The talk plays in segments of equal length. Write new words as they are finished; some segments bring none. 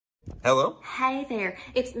Hello? Hey there,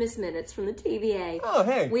 it's Miss Minutes from the TVA. Oh,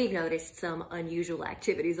 hey. We've noticed some unusual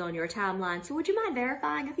activities on your timeline, so would you mind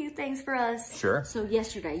verifying a few things for us? Sure. So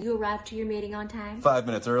yesterday, you arrived to your meeting on time? 5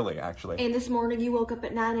 minutes early, actually. And this morning, you woke up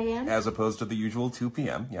at 9 a.m.? As opposed to the usual 2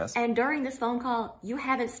 p.m., yes. And during this phone call, you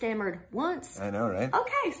haven't stammered once? I know, right?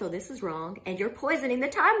 Okay, so this is wrong, and you're poisoning the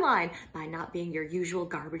timeline by not being your usual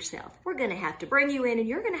garbage self. We're gonna have to bring you in, and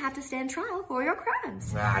you're gonna have to stand trial for your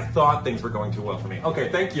crimes. I thought things were going too well for me. Okay,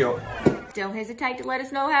 thank you. Don't hesitate to let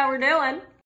us know how we're doing.